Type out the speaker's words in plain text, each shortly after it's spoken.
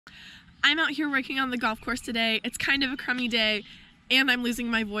I'm out here working on the golf course today. It's kind of a crummy day and I'm losing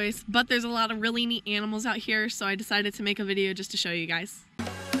my voice, but there's a lot of really neat animals out here, so I decided to make a video just to show you guys.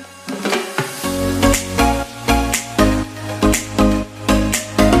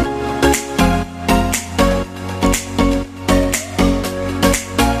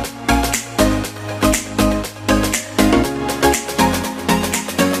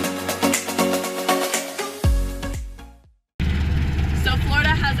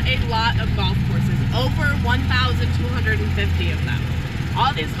 A lot of golf courses, over 1,250 of them.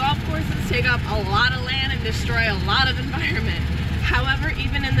 All these golf courses take up a lot of land and destroy a lot of environment. However,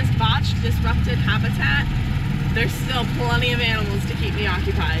 even in this botched, disrupted habitat, there's still plenty of animals to keep me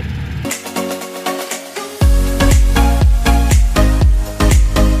occupied.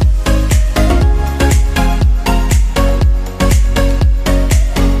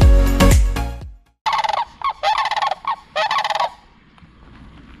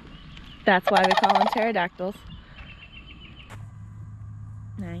 That's why we call them pterodactyls.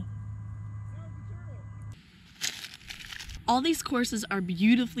 Nice. All these courses are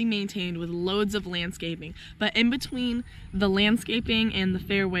beautifully maintained with loads of landscaping, but in between the landscaping and the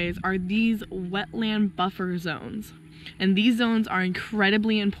fairways are these wetland buffer zones. And these zones are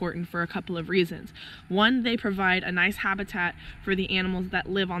incredibly important for a couple of reasons. One, they provide a nice habitat for the animals that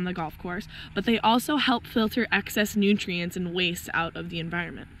live on the golf course, but they also help filter excess nutrients and waste out of the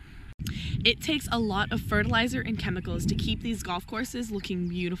environment. It takes a lot of fertilizer and chemicals to keep these golf courses looking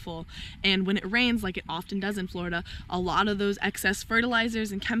beautiful, and when it rains, like it often does in Florida, a lot of those excess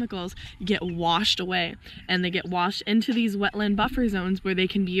fertilizers and chemicals get washed away, and they get washed into these wetland buffer zones where they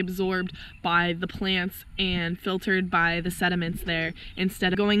can be absorbed by the plants and filtered by the sediments there,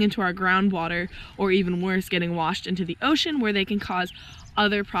 instead of going into our groundwater, or even worse, getting washed into the ocean where they can cause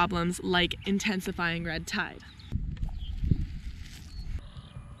other problems like intensifying red tide.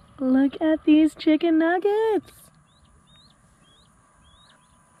 Look at these chicken nuggets!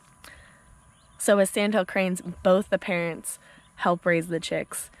 So with sandhill cranes, both the parents help raise the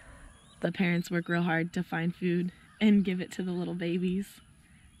chicks. The parents work real hard to find food and give it to the little babies,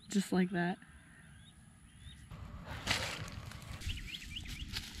 just like that.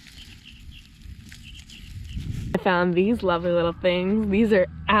 I found these lovely little things. These are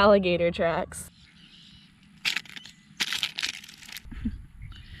alligator tracks.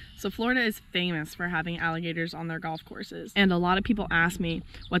 So Florida is famous for having alligators on their golf courses. And a lot of people ask me,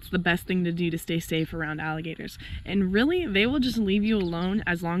 what's the best thing to do to stay safe around alligators? And really, they will just leave you alone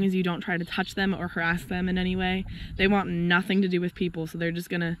as long as you don't try to touch them or harass them in any way. They want nothing to do with people, so they're just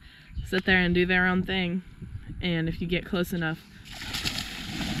gonna sit there and do their own thing. And if you get close enough,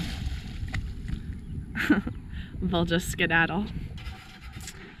 they'll just skedaddle.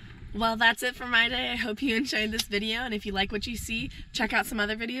 Well, that's it for my day. I hope you enjoyed this video, and if you like what you see, check out some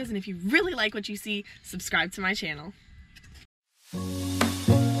other videos, and if you really like what you see, subscribe to my channel.